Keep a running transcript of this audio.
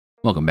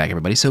Welcome back,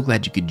 everybody. So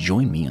glad you could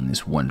join me on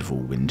this wonderful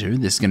winter.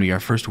 This is going to be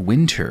our first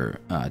winter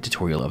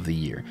tutorial of the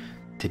year.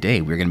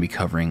 Today, we're going to be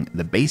covering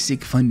the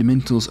basic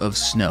fundamentals of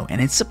snow, and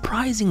it's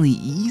surprisingly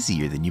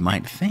easier than you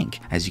might think.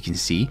 As you can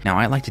see, now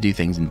I like to do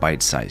things in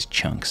bite-sized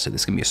chunks, so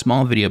this is going to be a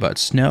small video about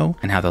snow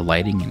and how the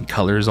lighting and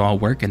colors all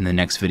work, and the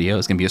next video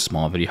is going to be a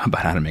small video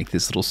about how to make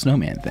this little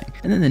snowman thing.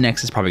 And then the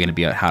next is probably going to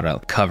be about how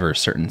to cover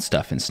certain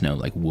stuff in snow,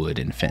 like wood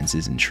and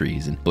fences and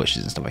trees and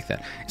bushes and stuff like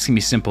that. It's going to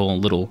be a simple,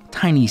 little,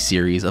 tiny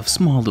series of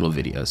small little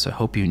videos, so I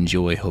hope you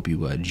enjoy, hope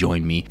you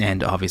join me.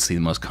 And obviously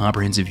the most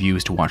comprehensive view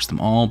is to watch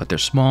them all, but they're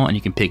small and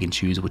you can pick and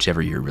choose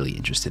whichever you're really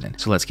interested in.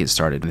 So let's get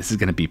started. This is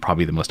going to be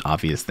probably the most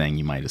obvious thing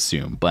you might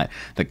assume, but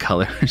the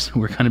colors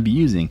we're going to be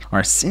using are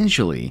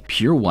essentially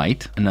pure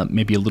white and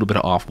maybe a little bit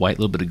of off-white,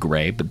 a little bit of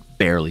gray, but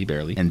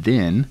barely, and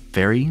then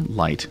very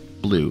light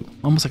blue,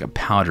 almost like a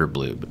powder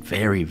blue, but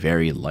very,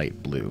 very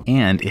light blue.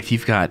 And if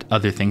you've got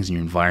other things in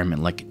your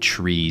environment like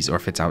trees, or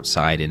if it's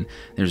outside and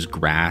there's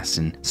grass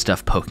and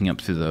stuff poking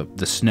up through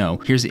the snow,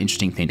 here's the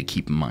interesting thing to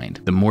keep in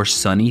mind. The more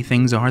sunny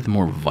things are, the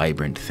more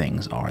vibrant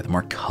things are, the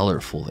more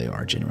colorful they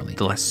are generally.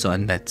 The less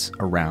sun that's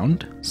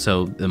around,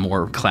 so the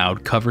more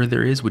cloud cover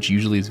there is, which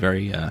usually is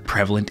very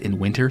prevalent in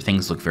winter,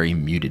 things look very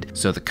muted.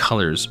 So the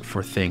colors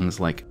for things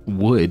like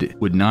wood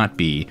would not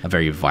be a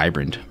very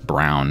vibrant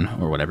brown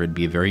or whatever, it'd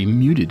be a very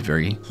muted,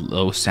 very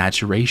low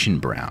saturation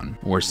brown,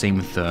 or same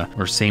with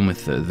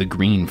the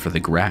green for the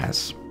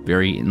grass.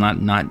 Very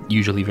not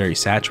usually very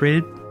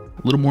saturated,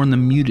 a little more on the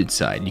muted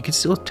side. You can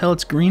still tell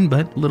it's green,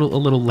 but a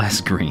little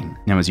less green.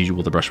 Now, as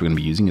usual, the brush we're going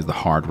to be using is the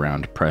hard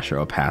round pressure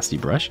opacity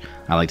brush.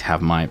 I like to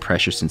have my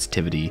pressure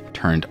sensitivity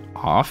turned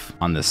off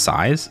on the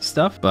size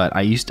stuff, but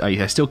I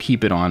still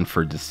keep it on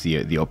for just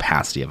the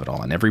opacity of it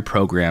all. And every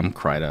program,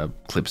 Krita,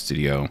 Clip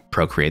Studio,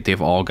 Procreate,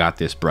 they've all got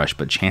this brush,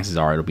 but chances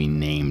are it'll be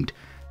named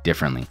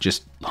differently.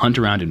 Just hunt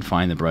around and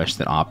find the brush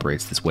that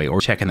operates this way,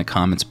 or check in the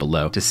comments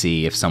below to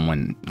see if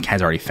someone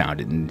has already found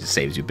it, and it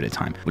saves you a bit of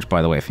time. Which,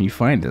 by the way, if you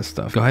find this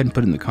stuff, go ahead and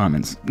put it in the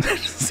comments.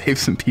 Save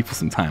some people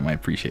some time. I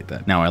appreciate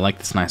that. Now, I like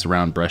this nice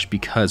round brush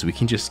because we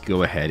can just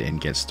go ahead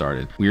and get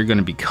started. We are going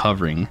to be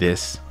covering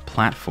this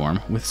platform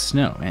with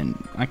snow, and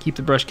I keep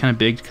the brush kind of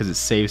big because it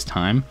saves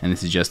time, and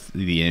this is just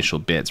the initial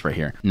bits right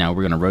here. Now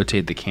we're going to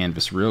rotate the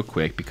canvas real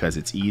quick because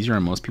it's easier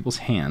on most people's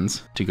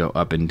hands to go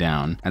up and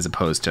down as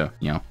opposed to,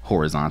 you know,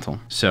 horizontal.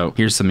 So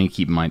here's something to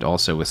keep in mind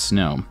also with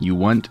snow. You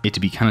want it to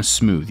be kind of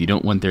smooth. You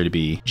don't want there to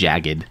be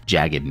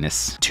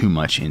jaggedness too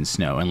much in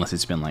snow unless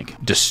it's been like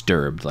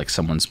disturbed, like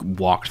someone's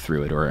walked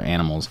through it or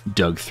animals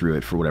dug through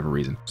it for whatever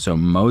reason. So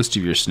most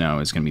of your snow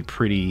is going to be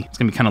it's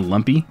going to be kind of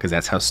lumpy because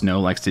that's how snow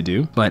likes to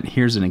do. But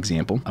here's an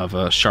example of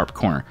a sharp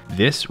corner.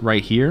 This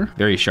right here,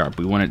 very sharp.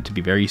 We want it to be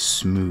very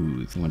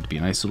smooth. We want it to be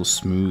a nice little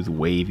smooth,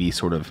 wavy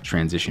sort of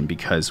transition,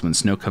 because when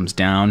snow comes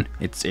down,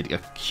 it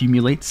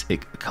accumulates,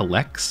 it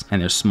collects,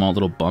 and there's small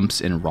little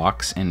bumps and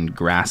rocks and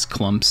grass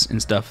clumps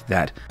and stuff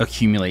that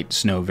accumulate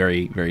snow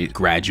very, very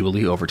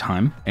gradually over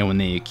time. And when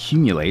they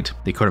accumulate,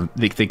 they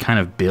kind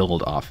of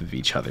build off of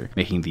each other,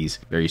 making these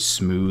very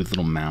smooth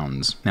little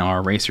mounds. Now our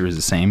eraser is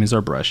the same as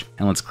our brush,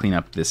 and let's clean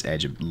up this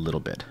edge a little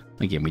bit.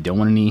 Again, we don't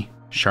want any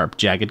sharp,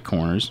 jagged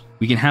corners.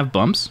 We can have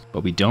bumps,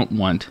 but we don't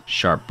want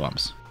sharp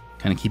bumps.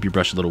 Kind of keep your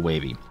brush a little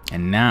wavy.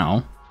 And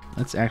now,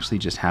 let's actually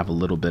just have a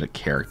little bit of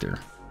character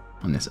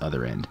on this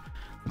other end.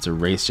 Let's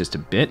erase just a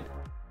bit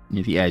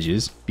near the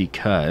edges,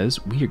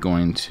 because we are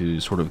going to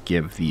sort of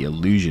give the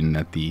illusion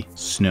that the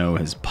snow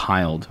has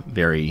piled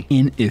very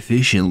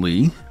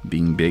inefficiently,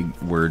 being big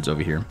words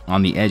over here,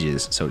 on the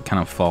edges, so it kind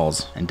of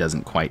falls and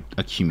doesn't quite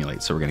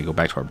accumulate. So we're going to go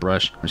back to our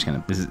brush. We're just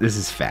going to, this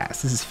is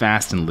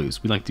fast and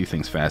loose. We like to do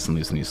things fast and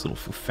loose in these little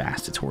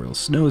fast tutorials.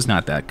 Snow is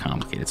not that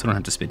complicated, so I don't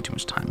have to spend too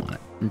much time on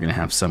it. We're going to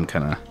have some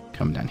kind of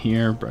come down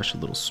here, brush a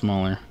little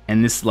smaller,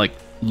 and this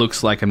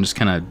looks like I'm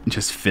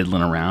just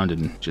fiddling around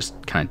and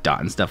just kind of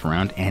dotting stuff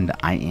around, and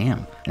I am.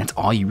 And that's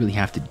all you really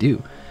have to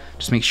do.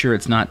 Just make sure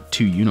it's not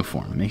too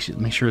uniform. Make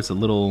sure it's a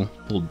little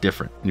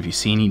different. And if you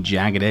see any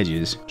jagged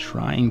edges,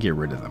 try and get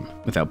rid of them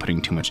without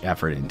putting too much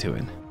effort into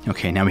it.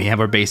 Okay, now we have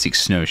our basic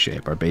snow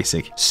shape, our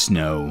basic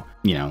snow,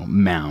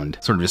 mound,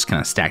 sort of just kind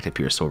of stacked up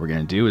here. So what we're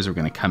going to do is we're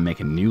going to come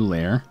make a new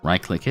layer,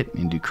 right click it,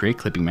 and do create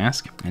clipping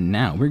mask. And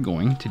now we're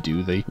going to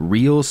do the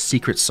real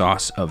secret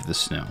sauce of the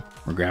snow.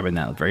 We're grabbing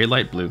that very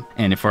light blue.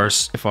 And if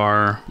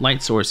our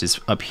light source is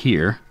up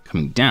here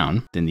coming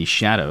down, then these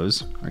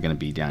shadows are going to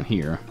be down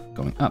here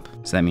going up.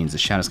 So that means the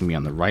shadow's gonna be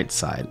on the right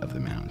side of the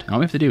mound. And all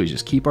we have to do is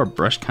just keep our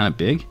brush kind of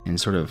big and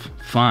sort of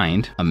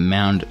find a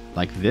mound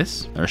like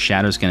this. Our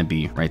shadow's gonna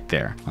be right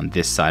there on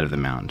this side of the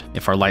mound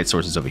if our light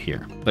source is over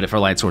here. But if our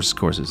light source, of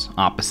course, is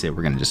opposite,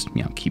 we're gonna just,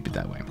 keep it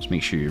that way. Just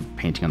make sure you're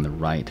painting on the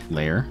right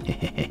layer.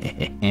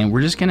 And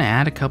we're just gonna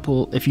add a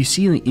couple, if you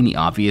see any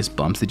obvious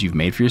bumps that you've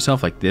made for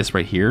yourself, like this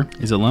right here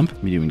is a lump,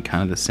 we're doing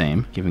kind of the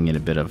same, giving it a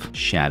bit of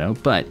shadow,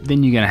 but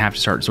then you're gonna have to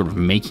start sort of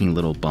making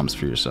little bumps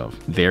for yourself.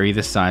 Vary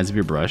the size of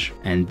your brush,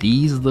 and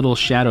these little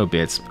shadow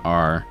bits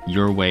are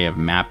your way of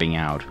mapping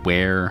out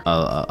where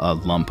a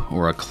lump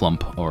or a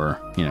clump or,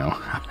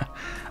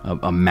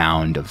 a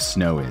mound of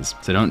snow is.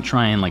 So don't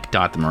try and like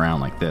dot them around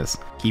like this.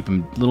 Keep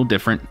them a little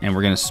different, and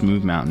we're gonna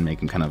smooth them out and make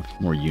them kind of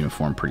more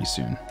uniform pretty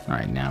soon. All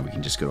right, now we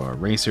can just go to our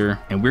eraser,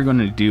 and we're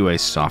gonna do a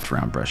soft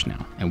round brush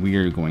now. And we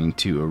are going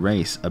to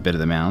erase a bit of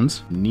the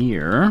mounds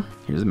near,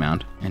 here's the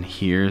mound, and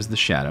here's the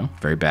shadow.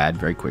 Very bad,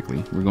 very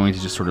quickly. We're going to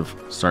just sort of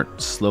start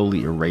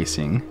slowly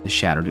erasing the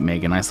shadow to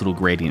make a nice little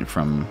gradient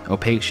from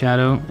opaque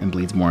shadow and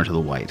bleeds more into the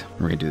white.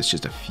 We're gonna do this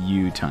just a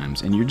few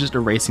times, and you're just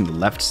erasing the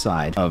left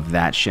side of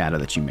that shadow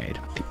that you made,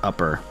 the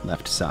upper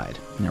left side.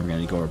 Now we're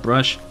gonna go our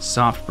brush,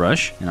 soft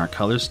brush, and our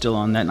color's still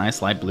on that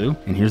nice light blue.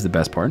 And here's the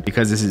best part,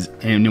 because this is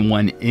in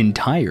one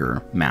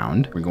entire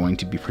mound, we're going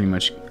to be pretty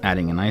much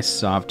adding a nice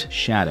soft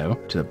shadow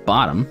to the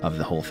bottom of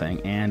the whole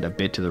thing and a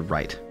bit to the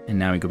right. And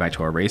now we go back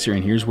to our eraser,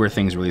 and here's where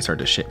things really start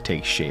to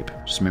take shape.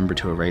 Just remember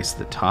to erase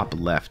the top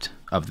left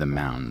of the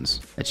mounds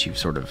that you've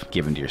sort of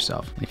given to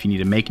yourself. And if you need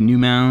to make new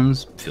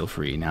mounds, feel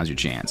free, now's your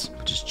chance.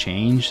 Just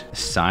change the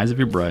size of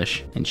your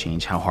brush and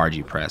change how hard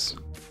you press.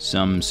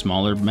 Some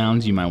smaller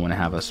mounds, you might want to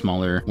have a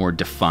smaller, more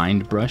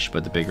defined brush,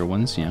 but the bigger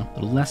ones, you know,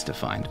 a little less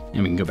defined.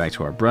 And we can go back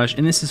to our brush,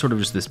 and this is sort of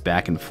just this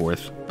back and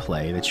forth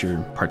play that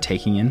you're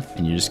partaking in,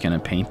 and you're just gonna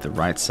paint the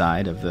right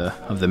side of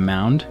the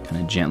mound,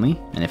 kind of gently.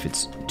 And if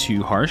it's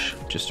too harsh,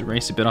 just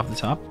erase a bit off the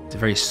top. It's a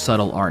very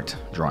subtle art,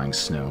 drawing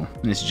snow,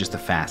 and this is just the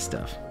fast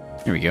stuff.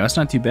 There we go, that's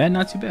not too bad,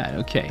 not too bad.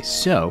 Okay,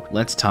 so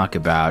let's talk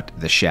about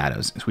the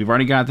shadows. So we've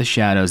already got the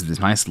shadows,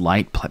 this nice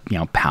light, you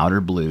know, powder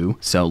blue.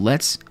 So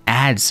let's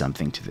add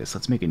something to this.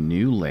 Let's make a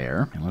new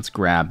layer, and let's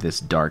grab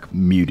this dark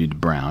muted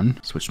brown.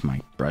 Switch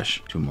my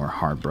brush to a more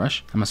hard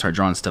brush. I'm gonna start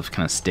drawing stuff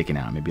kind of sticking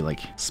out, maybe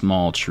like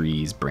small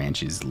trees,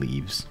 branches,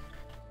 leaves,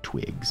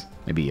 twigs,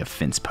 maybe a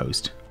fence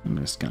post. I'm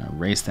just gonna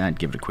erase that,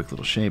 give it a quick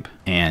little shape.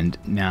 And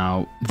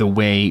now the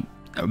way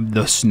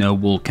the snow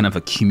will kind of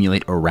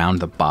accumulate around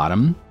the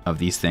bottom of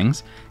these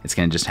things, it's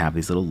gonna just have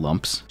these little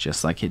lumps,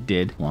 just like it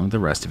did along the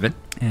rest of it.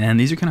 And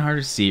these are kind of hard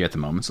to see at the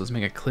moment, so let's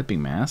make a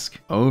clipping mask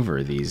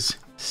over these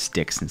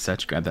sticks and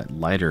such. Grab that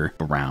lighter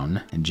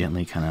brown and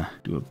gently kind of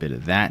do a bit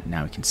of that.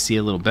 Now we can see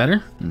a little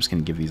better. I'm just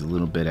gonna give these a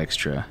little bit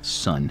extra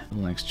sun, a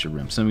little extra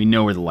room, so we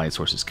know where the light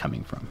source is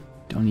coming from.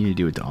 Don't need to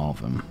do it to all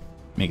of them.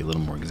 Make it a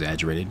little more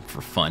exaggerated for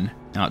fun.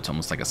 Now it's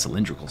almost like a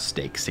cylindrical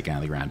stake sticking out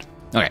of the ground.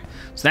 Okay,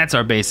 so that's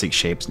our basic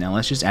shapes. Now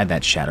let's just add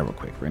that shadow real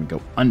quick. We're gonna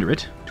go under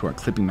it to our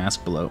clipping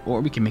mask below,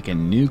 or we can make a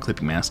new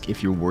clipping mask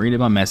if you're worried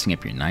about messing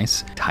up your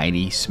nice,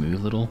 tidy,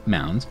 smooth little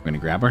mounds. We're gonna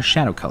grab our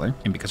shadow color,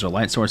 and because our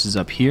light source is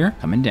up here,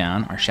 coming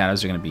down, our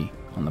shadows are gonna be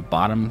on the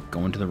bottom,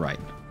 going to the right.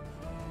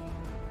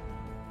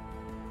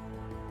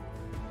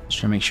 Just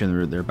try to make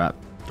sure they're about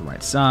the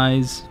right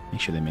size,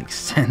 make sure they make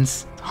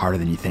sense. It's harder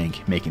than you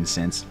think, making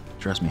sense,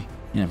 trust me.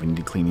 Yeah, if we need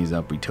to clean these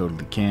up, we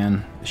totally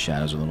can. The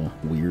shadows are a little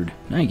weird.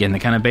 Now you're getting the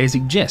kind of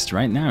basic gist,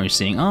 right? Now you're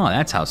seeing, oh,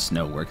 that's how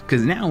snow works.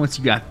 Because now once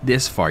you got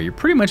this far, you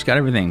pretty much got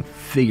everything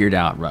figured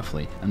out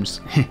roughly. I'm just,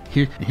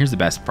 here's the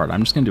best part.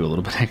 I'm just gonna do a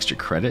little bit extra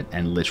credit,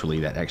 and literally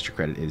that extra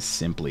credit is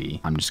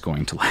simply, I'm just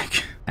going to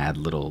like add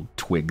little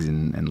twigs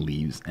and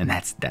leaves, and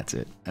that's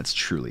it. That's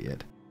truly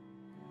it.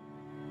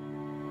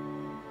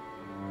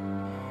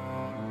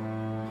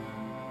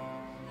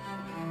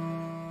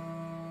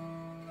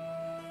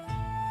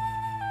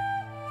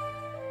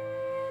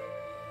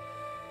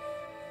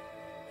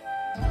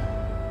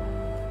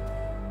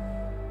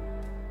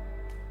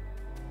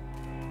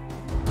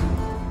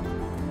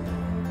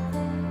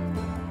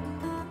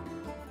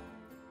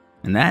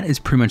 And that is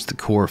pretty much the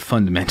core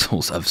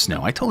fundamentals of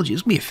snow. I told you,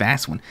 it's gonna be a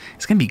fast one.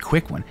 It's gonna be a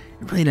quick one.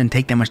 It really doesn't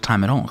take that much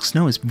time at all.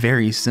 Snow is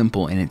very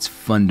simple in its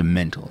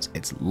fundamentals.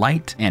 It's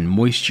light and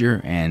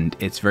moisture, and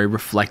it's very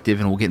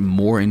reflective, and we'll get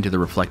more into the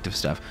reflective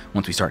stuff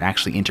once we start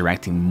actually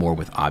interacting more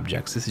with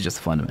objects. This is just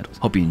the fundamentals.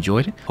 Hope you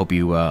enjoyed it. Hope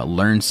you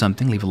learned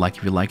something. Leave a like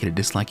if you like it, a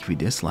dislike if you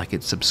dislike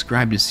it.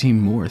 Subscribe to see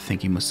more.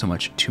 Thank you so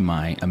much to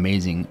my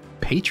amazing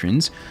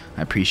patrons.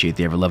 I appreciate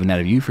the ever-loving out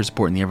of you for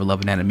supporting the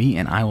ever-loving out of me,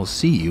 and I will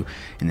see you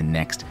in the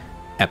next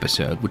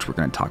episode, which we're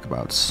going to talk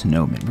about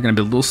snowmen. We're going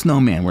to build a little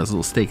snowman where this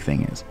little stake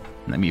thing is.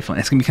 That'd be fun.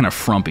 It's going to be kind of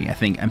frumpy. I'm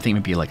thinking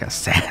it'd be like a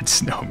sad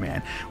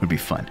snowman would be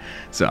fun.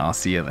 So I'll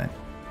see you then.